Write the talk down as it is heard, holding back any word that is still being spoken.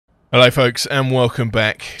Hello folks and welcome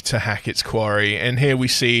back to Hackett's Quarry, and here we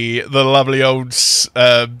see the lovely old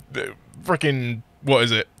frickin' what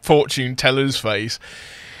is it, fortune teller's face.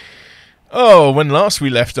 Oh, when last we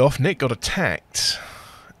left off, Nick got attacked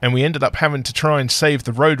and we ended up having to try and save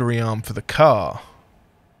the rotary arm for the car.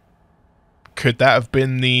 Could that have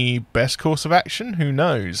been the best course of action? Who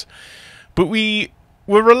knows? But we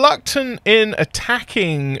were reluctant in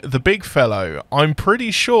attacking the big fellow. I'm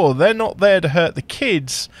pretty sure they're not there to hurt the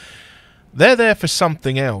kids. They're there for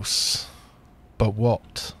something else. But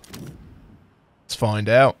what? Let's find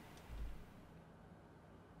out.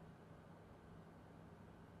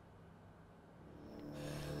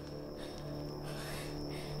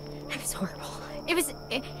 It was horrible. It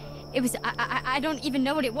was. I don't even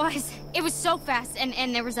know what it was. It was so fast,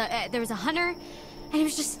 and there was a hunter, and it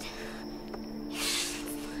was just.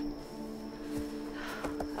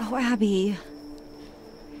 Oh, Abby.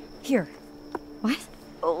 Here. What?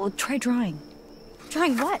 Oh, try drawing.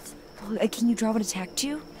 Drawing what? Oh, can you draw what attacked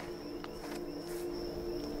you?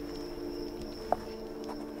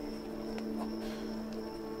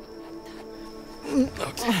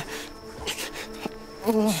 Okay.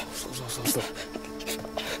 Slow.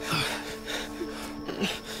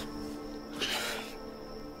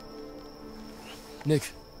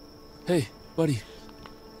 Nick, hey, buddy.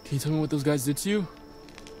 Can you tell me what those guys did to you?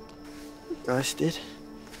 Gus did?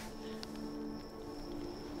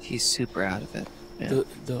 He's super out of it. Yeah.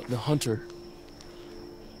 The hunter.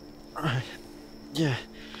 Yeah.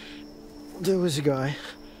 There was a guy.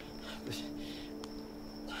 But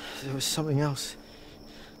there was something else.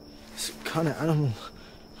 Some kind of animal.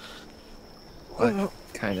 What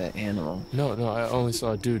kind of animal? No, I only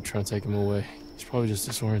saw a dude trying to take him away. He's probably just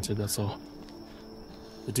disoriented, that's all.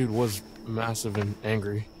 The dude was massive and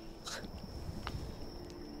angry.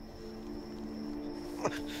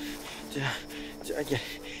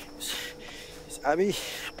 Is Abby?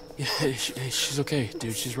 Yeah, she's okay,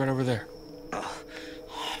 dude. She's right over there.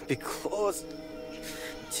 Because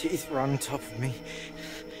teeth were on top of me.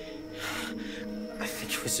 I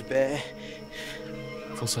think it was a bear.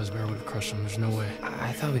 Full-size bear would have crushed him. There's no way.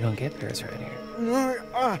 I thought we don't get bears around here. No,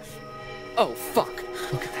 Oh, fuck.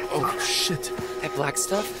 Look at that. Oh, shit. That black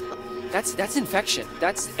stuff? That's infection.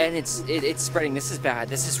 It's spreading. This is bad.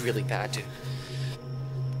 This is really bad, dude.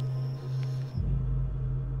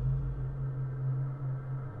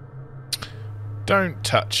 Don't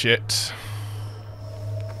touch it.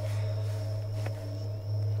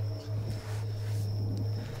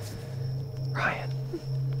 Ryan.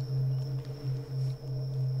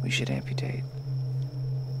 We should amputate.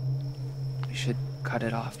 We should cut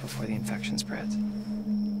it off before the infection spreads.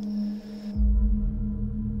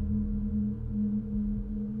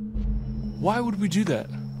 Why would we do that?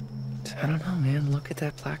 I don't know, man. Look at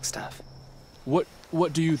that black stuff. What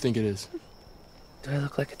do you think it is? Do I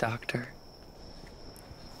look like a doctor?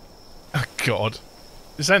 Oh god.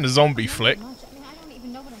 This ain't a zombie flick. I mean, I don't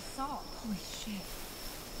even know what I saw. Holy shit.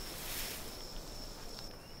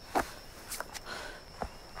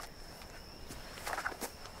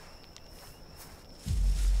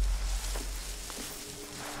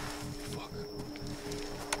 Fuck.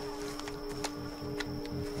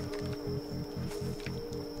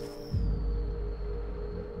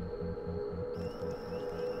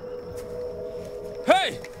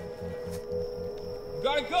 Hey!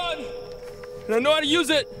 Got a gun! And I know how to use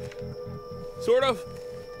it! Sort of.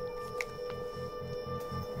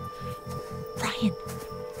 Ryan,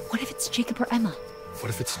 what if it's Jacob or Emma? What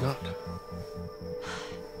if it's not?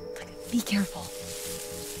 Be careful.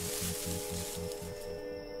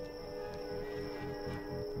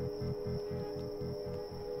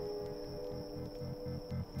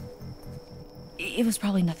 It was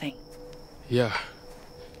probably nothing. Yeah.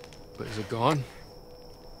 But is it gone?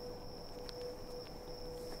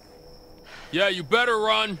 Yeah, you better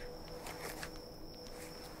run!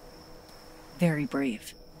 Very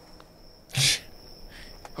brave.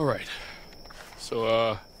 Alright.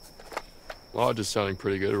 So, Lodge is sounding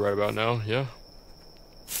pretty good right about now, yeah?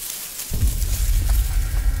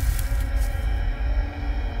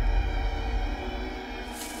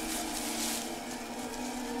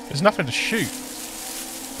 There's nothing to shoot.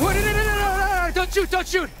 Oh, no, don't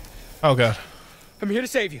shoot! Oh god. I'm here to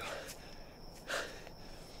save you.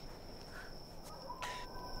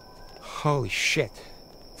 Holy shit.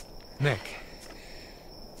 Nick.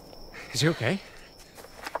 Is he okay?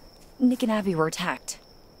 Nick and Abby were attacked.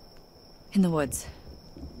 In the woods.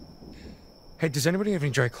 Hey, does anybody have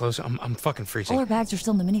any dry clothes? I'm fucking freezing. All our bags are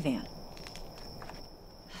still in the minivan.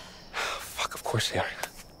 Fuck, of course they are.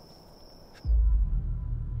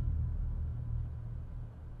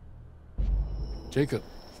 Jacob,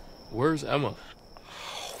 Where's Emma?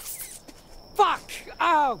 Fuck!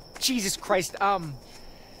 Oh, Jesus Christ.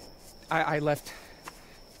 I left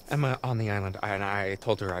Emma on the island, and I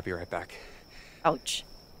told her I'd be right back. Ouch.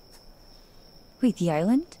 Wait, the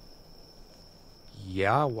island?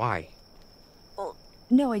 Yeah, why? Well,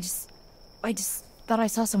 no, I just thought I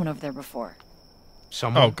saw someone over there before.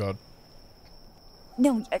 Someone? Oh, God.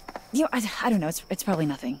 No, I don't know. It's probably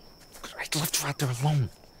nothing. I left her out there alone.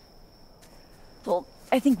 Well,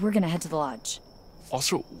 I think we're gonna head to the lodge.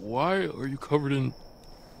 Also, why are you covered in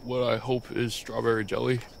what I hope is strawberry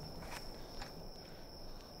jelly?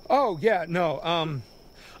 Oh, yeah, no, I'm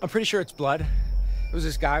pretty sure it's blood. It was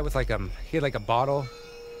this guy with he had like a bottle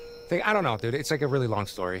thing. I don't know, dude. It's like a really long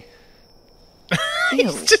story.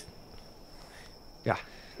 Ew. Yeah,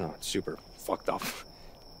 no, it's super fucked up.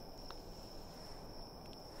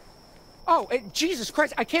 Oh, Jesus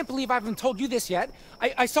Christ, I can't believe I haven't told you this yet.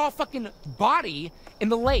 I saw a fucking body in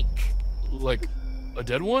the lake. Like, a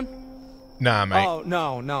dead one? Nah, mate. Oh,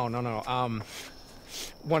 no.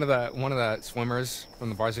 One of the swimmers from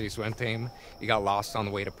the varsity swim team, he got lost on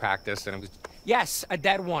the way to practice, and it was... Yes, a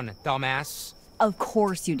dead one, dumbass. Of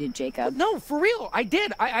course you did, Jacob. No, for real, I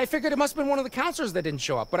did. I figured it must have been one of the counselors that didn't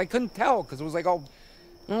show up, but I couldn't tell, because it was like all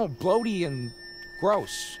bloaty and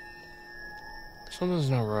gross. Something's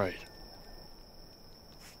not right.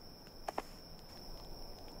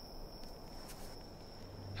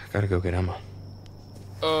 I gotta go get Emma.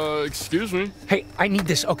 Excuse me? Hey, I need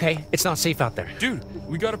this, okay? It's not safe out there. Dude,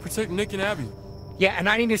 we gotta protect Nick and Abby. Yeah, and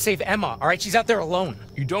I need to save Emma, all right? She's out there alone.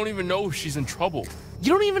 You don't even know if she's in trouble.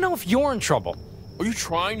 You don't even know if you're in trouble. Are you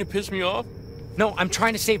trying to piss me off? No, I'm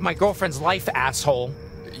trying to save my girlfriend's life, asshole.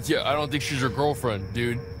 Yeah, I don't think she's your girlfriend,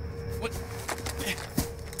 dude. What?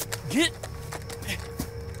 Get...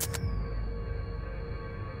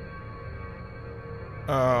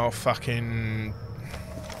 Oh, fucking...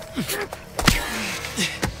 Fuck.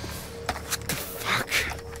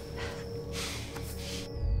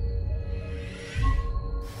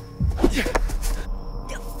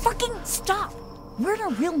 Fucking stop! We're in a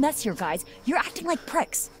real mess here, guys. You're acting like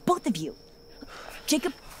pricks, both of you.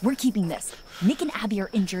 Jacob, we're keeping this. Nick and Abby are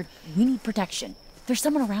injured. We need protection. There's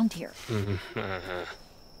someone around here.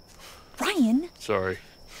 Ryan! Sorry.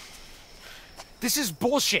 This is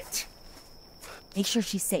bullshit. Make sure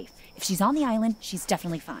she's safe. If she's on the island, she's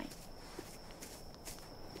definitely fine.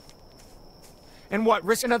 And what,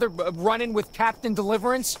 risk another run-in with Captain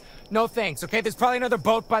Deliverance? No thanks, okay? There's probably another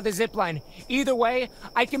boat by the zipline. Either way,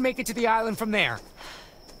 I can make it to the island from there.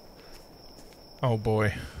 Oh,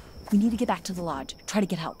 boy. We need to get back to the lodge. Try to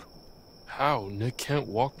get help. How? Nick can't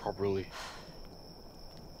walk properly.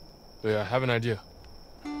 Yeah, I have an idea.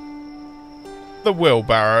 The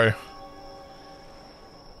wheelbarrow.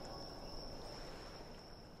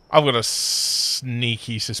 I've got a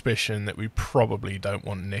sneaky suspicion that we probably don't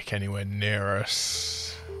want Nick anywhere near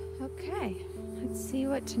us. Okay, let's see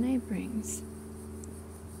what tonight brings.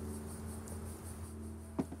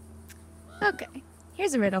 Okay,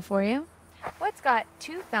 here's a riddle for you. What's got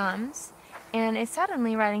two thumbs and is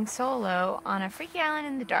suddenly riding solo on a freaky island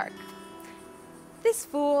in the dark? This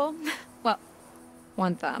fool, well,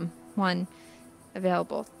 one thumb, one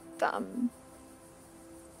available thumb.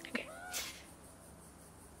 Okay.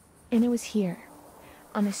 And it was here,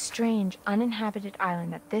 on a strange, uninhabited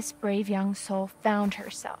island, that this brave young soul found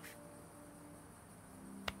herself.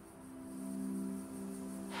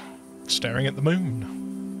 Staring at the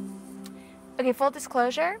moon. Okay, full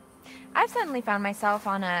disclosure, I've suddenly found myself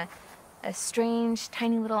on a strange,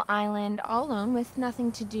 tiny little island all alone with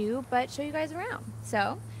nothing to do but show you guys around.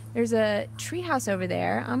 So, there's a treehouse over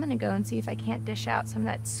there. I'm gonna go and see if I can't dish out some of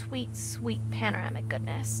that sweet, sweet panoramic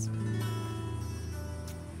goodness.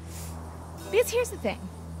 Because here's the thing.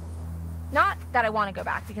 Not that I want to go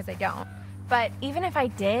back, because I don't. But even if I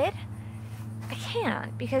did, I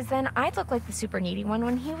can't, because then I'd look like the super needy one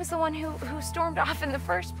when he was the one who stormed off in the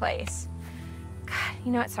first place. God,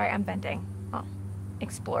 you know what? Sorry, I'm venting. Well,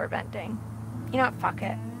 explore venting. You know what? Fuck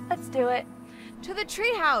it. Let's do it. To the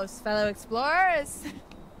treehouse, fellow explorers.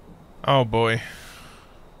 Oh boy.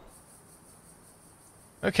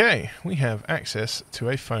 Okay, we have access to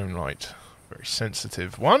a phone light. Very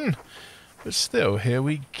sensitive one. But still, here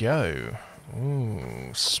we go. Ooh,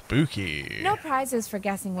 spooky. No prizes for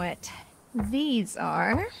guessing what these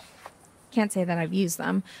are. Can't say that I've used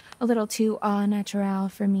them. A little too au naturel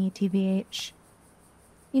for me, TBH.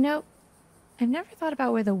 You know, I've never thought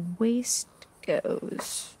about where the waist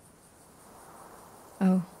goes.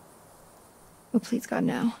 Oh. Oh, please, God,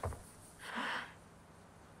 no.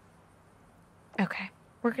 Okay,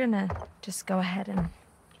 we're gonna just go ahead and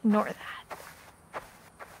ignore that.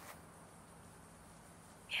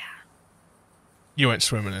 Yeah. You went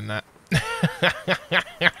swimming in that.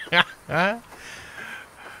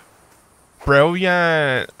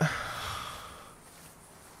 Brilliant.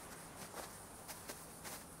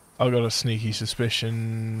 I've got a sneaky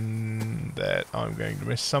suspicion that I'm going to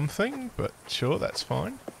miss something, but sure, that's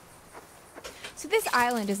fine. So this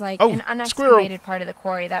island is like Oh, an unexcavated squirrel. part of the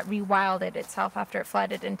quarry that rewilded itself after it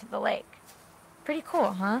flooded into the lake. Pretty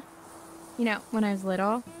cool, huh? You know, when I was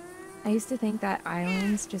little, I used to think that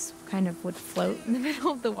islands just kind of would float in the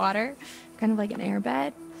middle of the water, kind of like an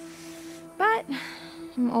airbed. But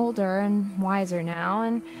I'm older and wiser now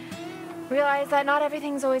and realize that not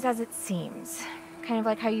everything's always as it seems. Kind of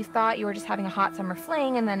like how you thought you were just having a hot summer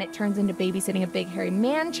fling and then it turns into babysitting a big hairy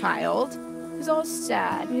man-child who's all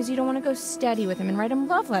sad because you don't want to go steady with him and write him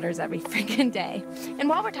love letters every freaking day. And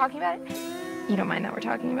while we're talking about it, you don't mind that we're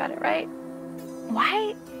talking about it, right?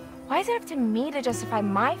 Why is it up to me to justify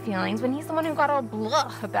my feelings when he's the one who got all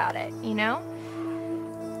blah about it, you know?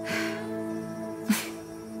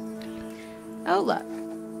 Oh, look.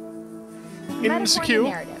 Insecure?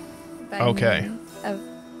 Narrative. By Okay. means of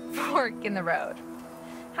fork in the road.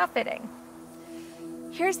 How fitting.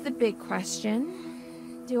 Here's the big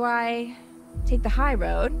question. Do I take the high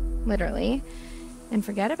road, literally, and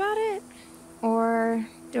forget about it? Or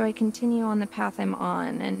do I continue on the path I'm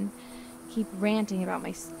on and keep ranting about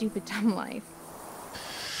my stupid dumb life?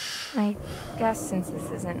 I guess since this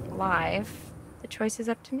isn't live, the choice is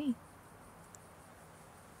up to me.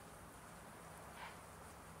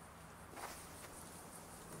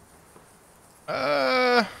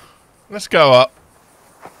 Let's go up.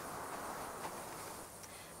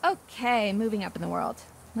 Okay, moving up in the world.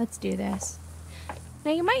 Let's do this.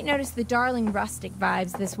 Now you might notice the darling rustic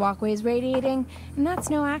vibes this walkway is radiating, and that's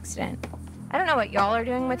no accident. I don't know what y'all are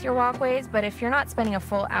doing with your walkways, but if you're not spending a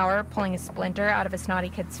full hour pulling a splinter out of a snotty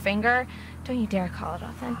kid's finger, don't you dare call it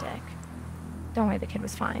authentic. Don't worry, the kid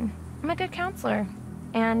was fine. I'm a good counselor,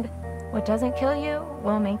 and what doesn't kill you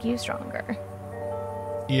will make you stronger.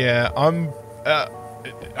 Yeah,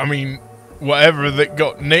 I mean, whatever that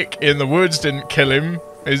got Nick in the woods didn't kill him.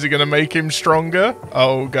 Is it going to make him stronger?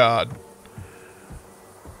 Oh, God.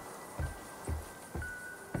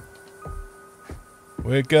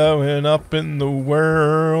 We're going up in the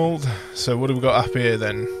world. So what have we got up here,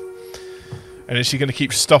 then? And is she going to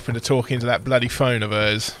keep stopping to talk into that bloody phone of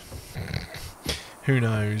hers? Who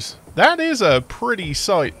knows? That is a pretty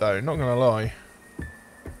sight, though, not going to lie.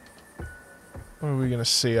 What are we going to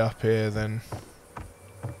see up here, then?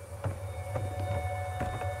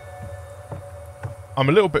 I'm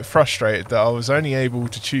a little bit frustrated that I was only able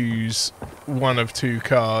to choose one of two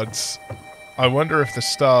cards. I wonder if the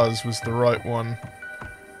stars was the right one.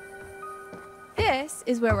 This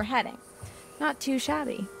is where we're heading. Not too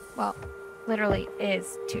shabby. Well, literally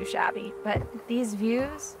is too shabby, but these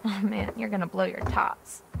views, oh man, you're gonna blow your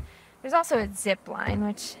tops. There's also a zip line,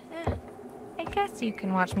 which, I guess you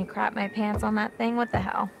can watch me crap my pants on that thing. What the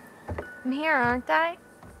hell? I'm here, aren't I?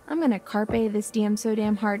 I'm gonna carpe this DM so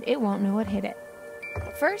damn hard it won't know what hit it.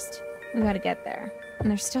 First, we gotta get there, and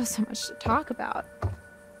there's still so much to talk about.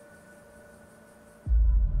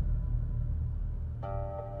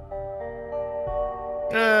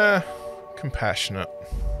 Compassionate.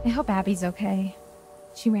 I hope Abby's okay.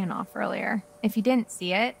 She ran off earlier. If you didn't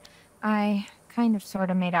see it, I kind of sort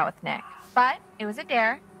of made out with Nick. But it was a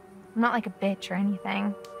dare. I'm not like a bitch or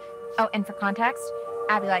anything. Oh, and for context,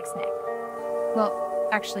 Abby likes Nick. Well,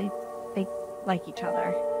 actually, they like each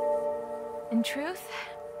other. In truth,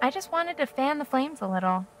 I just wanted to fan the flames a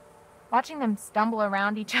little. Watching them stumble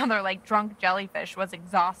around each other like drunk jellyfish was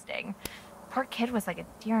exhausting. Poor kid was like a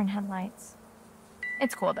deer in headlights.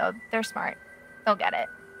 It's cool though, they're smart. They'll get it.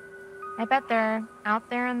 I bet they're out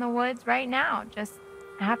there in the woods right now, just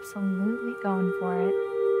absolutely going for it.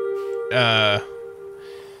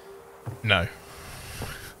 No.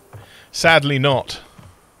 Sadly not.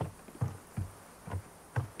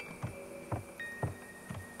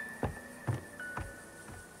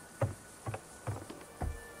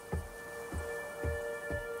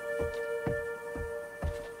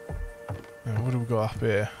 What have we got up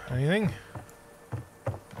here? Anything?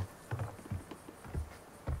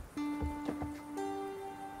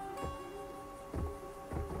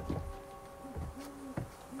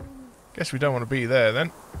 Guess we don't want to be there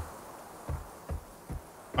then.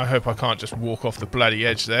 I hope I can't just walk off the bloody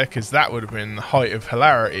edge there, because that would have been the height of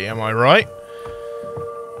hilarity, am I right?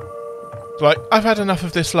 Like, I've had enough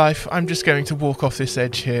of this life, I'm just going to walk off this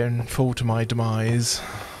edge here and fall to my demise.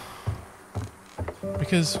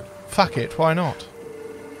 Because, fuck it, why not?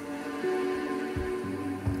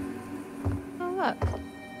 Oh look,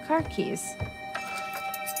 car keys.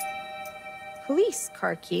 Police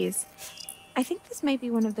car keys. I think this might be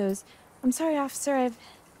one of those, I'm sorry, officer, I have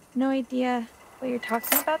no idea what you're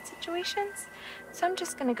talking about situations. So I'm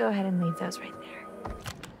just gonna go ahead and leave those right there.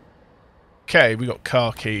 Okay, we got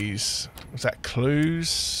car keys. Was that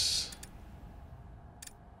clues?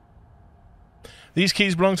 These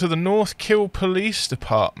keys belong to the North Kill Police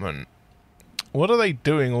Department. What are they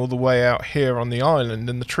doing all the way out here on the island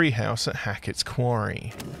in the treehouse at Hackett's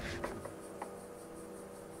Quarry?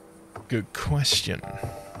 Good question.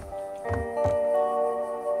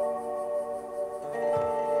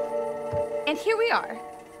 And here we are,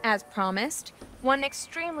 as promised, one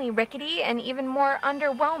extremely rickety and even more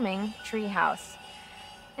underwhelming treehouse.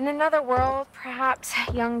 In another world, perhaps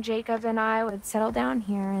young Jacob and I would settle down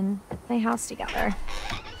here and play house together.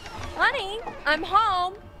 Honey, I'm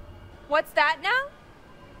home. What's that now?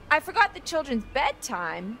 I forgot the children's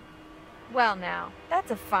bedtime. Well now,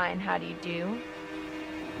 that's a fine how do you do.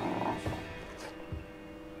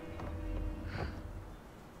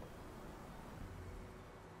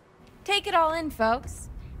 Take it all in, folks.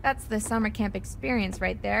 That's the summer camp experience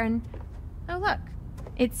right there, and oh look,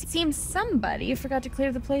 it seems somebody forgot to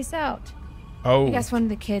clear the place out. Oh. I guess one of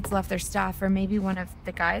the kids left their stuff, or maybe one of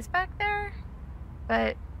the guys back there?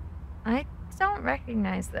 But I don't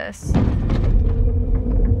recognize this.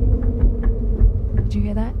 Did you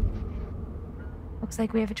hear that? Looks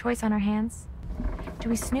like we have a choice on our hands. Do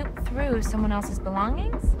we snoop through someone else's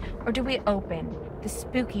belongings? Or do we open the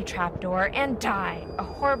spooky trapdoor and die a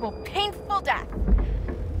horrible, painful death?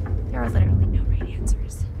 There are literally no right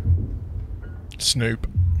answers. Snoop.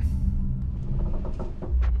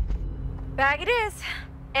 Bag it is.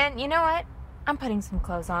 And you know what? I'm putting some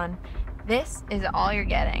clothes on. This is all you're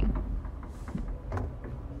getting.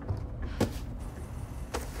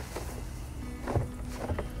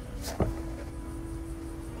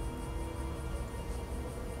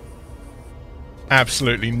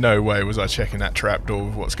 Absolutely no way was I checking that trapdoor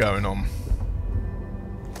with what's going on.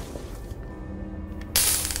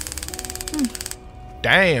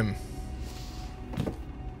 Damn.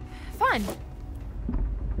 Fun.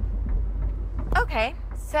 Okay,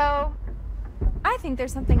 so I think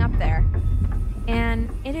there's something up there. And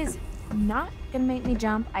it is not gonna make me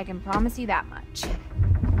jump, I can promise you that much.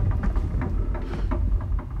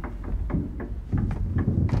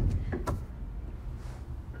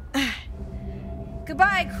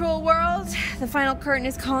 Goodbye, cruel world. The final curtain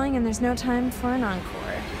is calling and there's no time for an encore.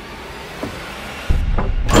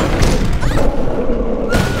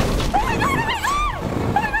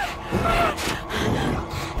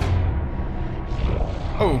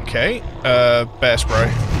 Okay, bear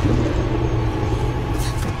spray.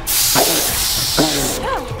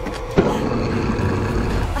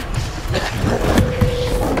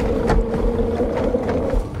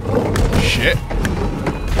 Shit.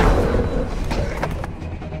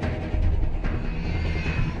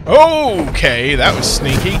 Okay, that was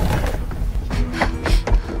sneaky.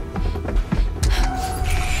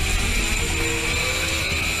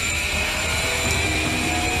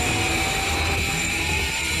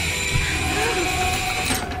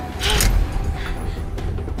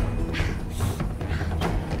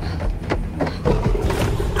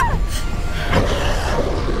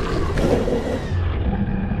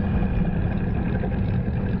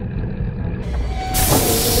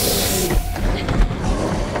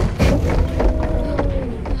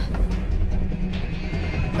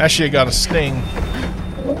 That shit got a sting.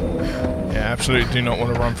 Yeah, absolutely do not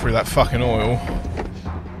want to run through that fucking oil.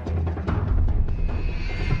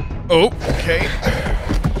 Oh, okay.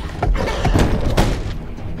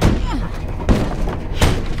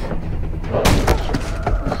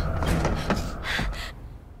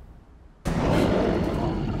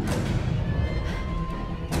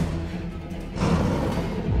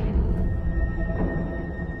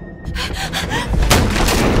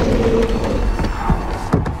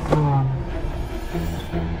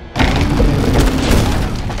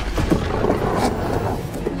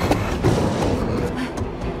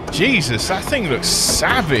 Jesus, that thing looks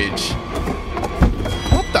savage.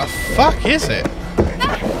 What the fuck is it?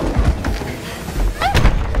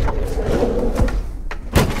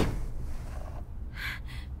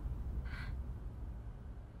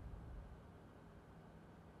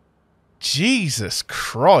 Jesus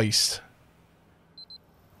Christ.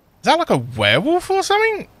 Is that like a werewolf or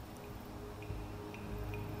something?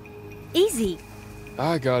 Easy.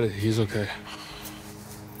 I got it. He's okay.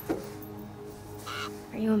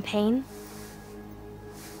 Are you in pain?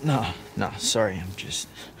 No, sorry,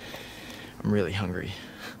 I'm really hungry.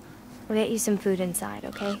 We'll get you some food inside,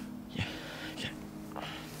 okay? Yeah, okay.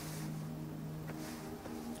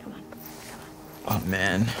 Come on. Oh,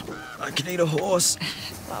 man. I can eat a horse.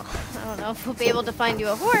 Well, I don't know if we'll be able to find you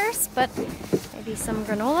a horse, but maybe some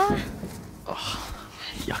granola? Oh,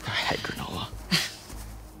 yuck, I hate granola.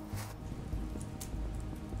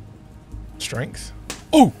 Strength.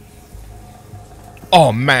 Oh!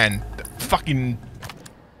 Oh, man. Fucking...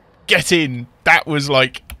 Get in. That was,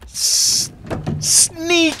 like...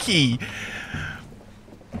 sneaky!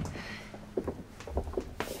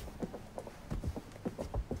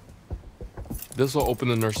 This will open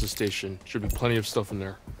the nurse's station. Should be plenty of stuff in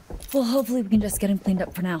there. Well, hopefully we can just get him cleaned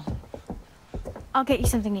up for now. I'll get you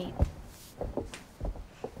something to eat.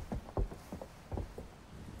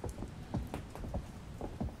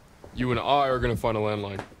 You and I are gonna find a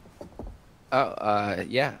landline. Oh,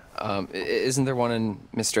 yeah. Isn't there one in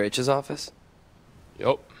Mr. H's office?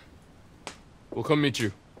 Yep. We'll come meet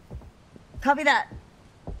you. Copy that.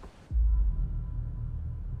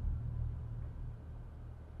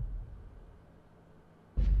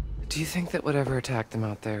 Do you think that whatever attacked them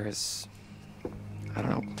out there is, I don't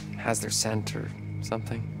know, has their scent or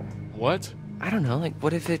something? What? I don't know, like,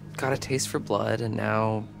 what if it got a taste for blood and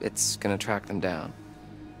now it's gonna track them down?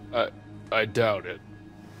 I doubt it.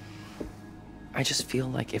 I just feel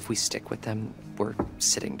like if we stick with them, we're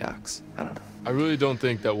sitting ducks. I don't know. I really don't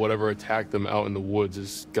think that whatever attacked them out in the woods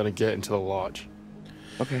is gonna get into the lodge.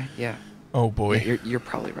 Okay, yeah. Oh, boy. Yeah, you're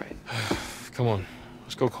probably right. Come on,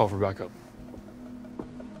 let's go call for backup.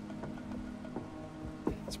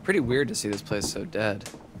 It's pretty weird to see this place so dead.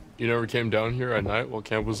 You never came down here at night while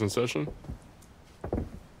camp was in session?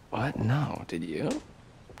 What? No, did you?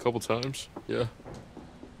 A couple times, yeah.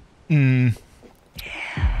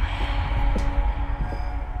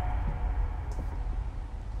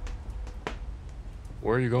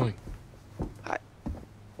 Where are you going?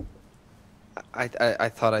 I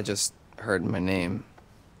thought I just heard my name.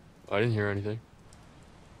 I didn't hear anything.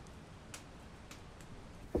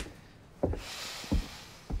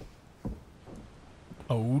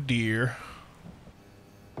 Oh, dear.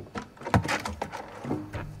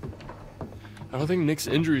 I don't think Nick's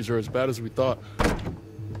injuries are as bad as we thought.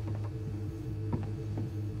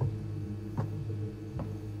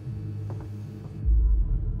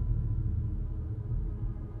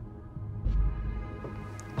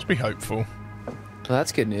 Let's be hopeful. Well,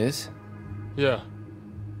 that's good news. Yeah.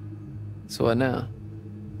 So what now?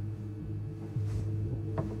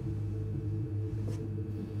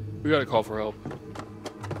 We gotta call for help.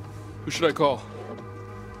 Who should I call?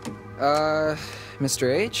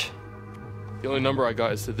 Mr. H? The only number I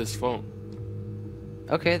got is to this phone.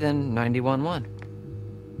 Okay, then 911.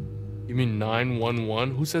 You mean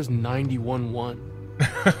 911? Who says 911?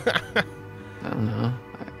 I don't know.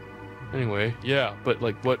 Anyway, yeah, but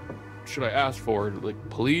like what should I ask for? Like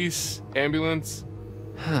police? Ambulance?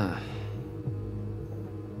 Huh.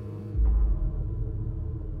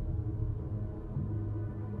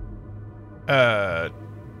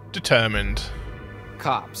 Determined.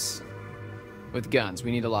 Cops. With guns.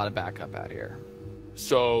 We need a lot of backup out here.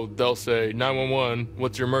 So they'll say 911,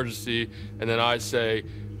 what's your emergency? And then I say,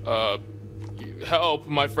 help,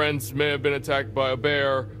 my friends may have been attacked by a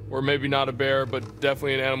bear, or maybe not a bear, but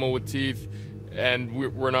definitely an animal with teeth. And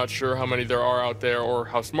we're not sure how many there are out there or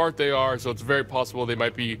how smart they are, so it's very possible they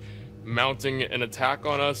might be mounting an attack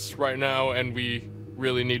on us right now, and we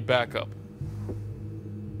really need backup.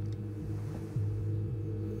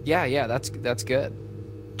 Yeah, that's good.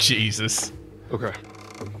 Jesus. Okay.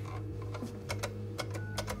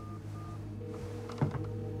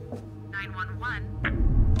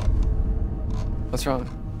 What's wrong?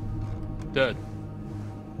 Dead.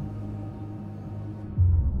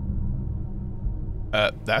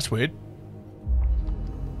 That's weird.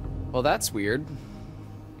 Well, that's weird.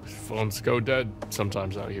 Phones go dead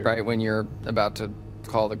sometimes out here. Right when you're about to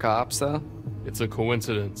call the cops, though? It's a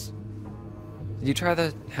coincidence. Did you try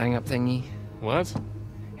the hang-up thingy? What?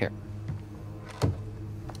 Here.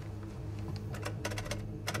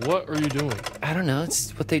 What are you doing? I don't know.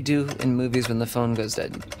 It's what they do in movies when the phone goes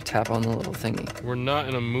dead. You tap on the little thingy. We're not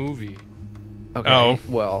in a movie. Okay. Oh.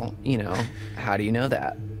 Well, you know, how do you know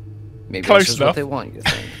that? Maybe Close that's just enough. what they want you to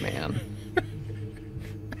think, man.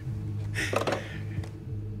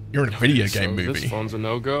 You're in a video game So movie. This phone's a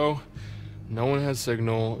no-go. No one has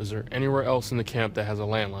signal. Is there anywhere else in the camp that has a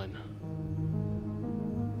landline?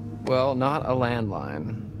 Well, not a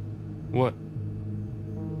landline. What?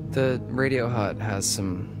 The radio hut has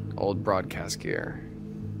some old broadcast gear.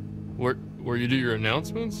 Where you do your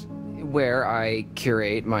announcements? Where I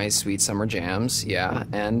curate my sweet summer jams, yeah,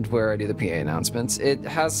 and where I do the PA announcements. It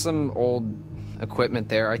has some old equipment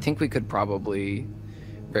there. I think we could probably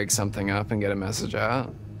rig something up and get a message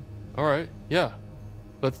out. All right. Yeah.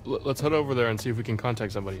 Let's head over there and see if we can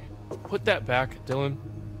contact somebody. Put that back, Dylan.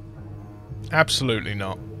 Absolutely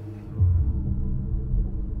not.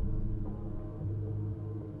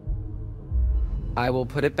 I will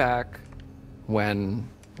put it back when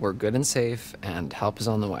we're good and safe and help is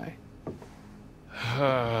on the way.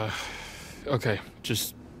 Okay,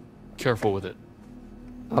 just careful with it.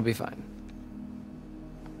 I'll be fine.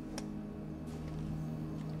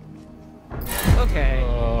 Okay.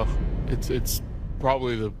 It's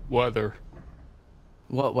probably the weather.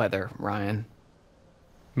 What weather, Ryan?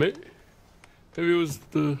 Maybe it was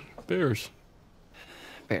the bears.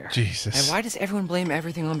 Bear. Jesus. And why does everyone blame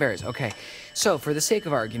everything on bears? Okay, so for the sake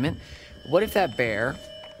of argument, what if that bear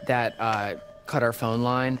that cut our phone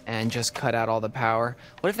line and just cut out all the power,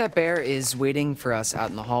 what if that bear is waiting for us out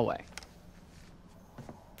in the hallway?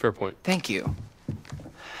 Fair point. Thank you.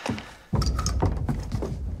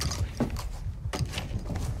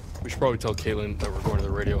 We should probably tell Caitlin that we're going to the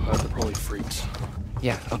radio hut. They're probably freaks.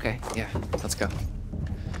 Yeah, okay, yeah, let's go.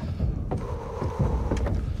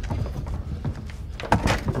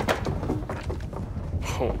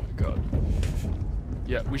 Oh my god.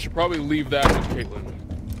 Yeah, we should probably leave that with Caitlin.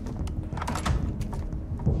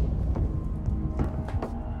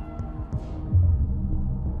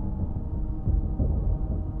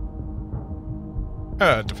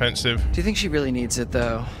 Defensive. Do you think she really needs it,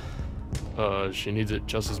 though? She needs it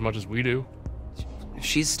just as much as we do.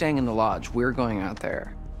 She's staying in the lodge. We're going out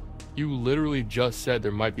there. You literally just said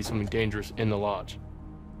there might be something dangerous in the lodge.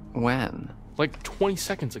 When? Like 20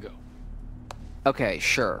 seconds ago. Okay,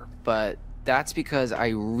 sure, but that's because I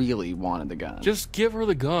really wanted the gun. Just give her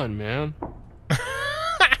the gun, man.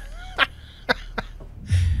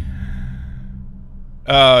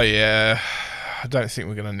 Oh, yeah. I don't think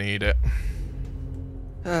we're going to need it.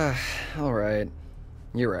 All right.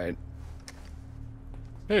 You're right.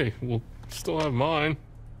 Hey, we'll still have mine.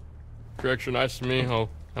 If you're extra nice to me,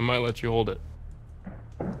 I might let you hold it.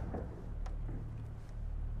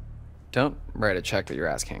 Don't write a check that your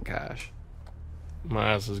ass can't cash.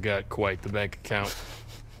 My ass has got quite the bank account.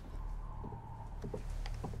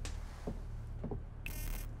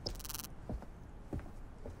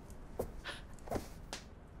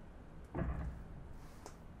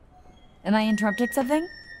 Am I interrupting something?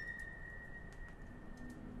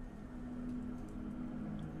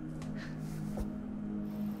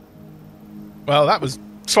 Well, that was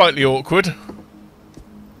slightly awkward.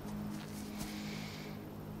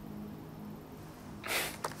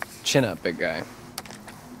 Chin up, big guy.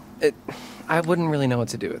 I wouldn't really know what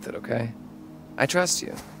to do with it, okay? I trust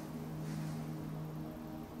you.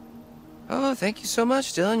 Oh, thank you so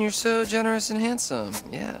much, Dylan. You're so generous and handsome.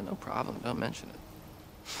 Yeah, no problem. Don't mention it.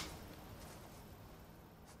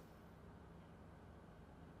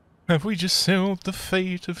 Have we just sealed the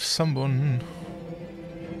fate of someone?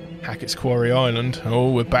 Hackett's Quarry Island.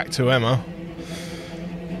 Oh, we're back to Emma.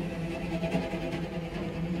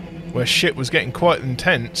 Where shit was getting quite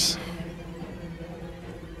intense.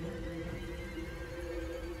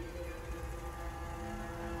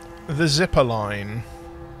 The zipper line.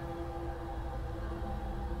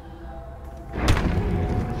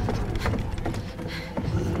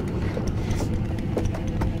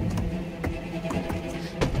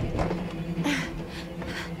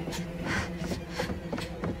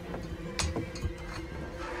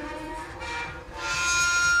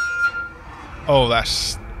 Oh,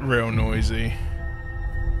 that's real noisy.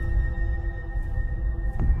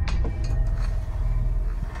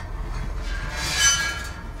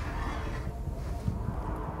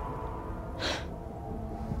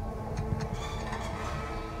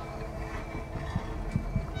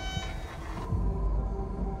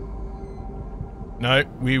 No,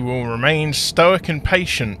 we will remain stoic and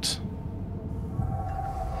patient.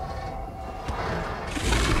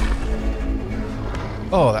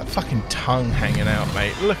 Oh, that fucking tongue hanging out,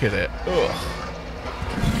 mate. Look at it. Ugh.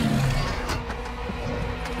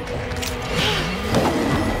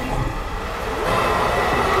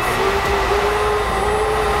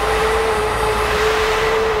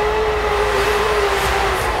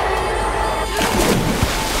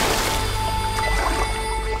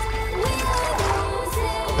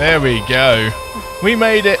 There we go. We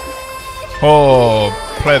made it. Oh,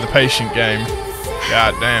 play the patient game.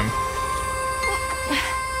 God damn.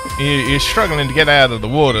 You're struggling to get out of the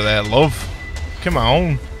water there, love. Come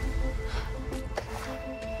on.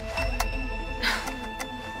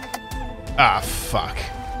 Ah, fuck.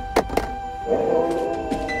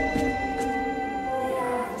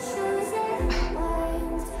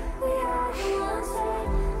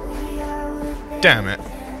 Damn it.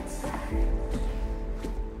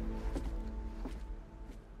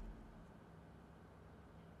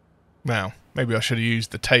 Now, maybe I should have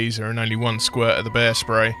used the taser and only one squirt of the bear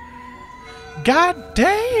spray. God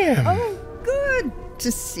damn! Oh, good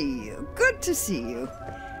to see you. Good to see you.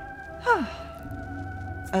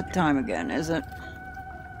 That time again, is it?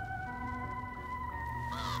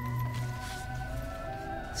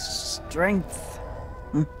 Strength.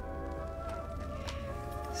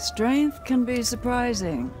 Strength can be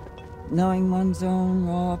surprising. Knowing one's own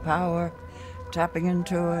raw power, tapping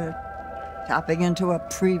into a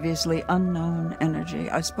previously unknown energy.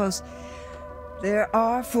 I suppose there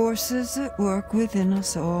are forces at work within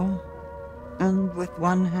us all. And with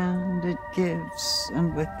one hand it gives,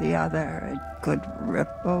 and with the other it could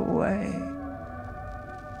rip away.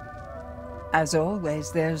 As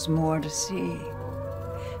always, there's more to see.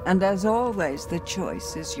 And as always, the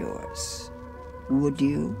choice is yours. Would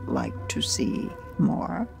you like to see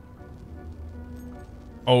more?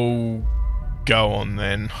 Oh, go on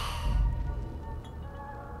then.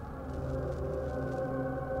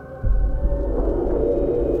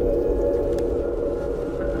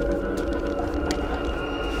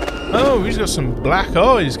 Oh, he's got some black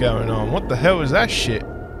eyes going on. What the hell is that shit?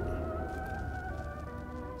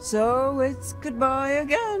 So it's goodbye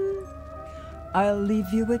again. I'll leave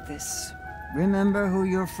you with this. Remember who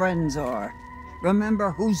your friends are.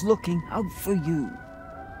 Remember who's looking out for you.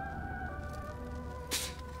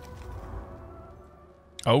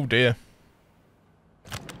 Oh dear.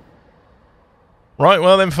 Right,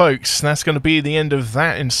 well then folks, that's going to be the end of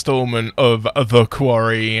that installment of The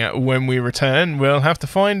Quarry. When we return, we'll have to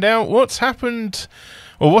find out what's happened,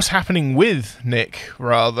 or what's happening with Nick,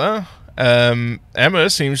 rather. Emma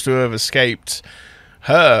seems to have escaped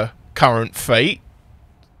her current fate.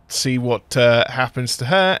 See what happens to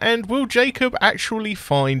her, and will Jacob actually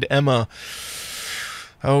find Emma?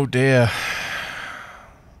 Oh dear.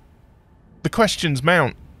 The questions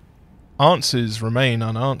mount. Answers remain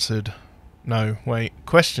unanswered. No, wait.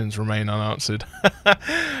 Questions remain unanswered.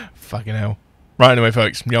 Fucking hell. Right, anyway,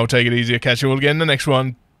 folks. Y'all take it easy. I'll catch you all again in the next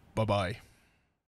one. Bye-bye.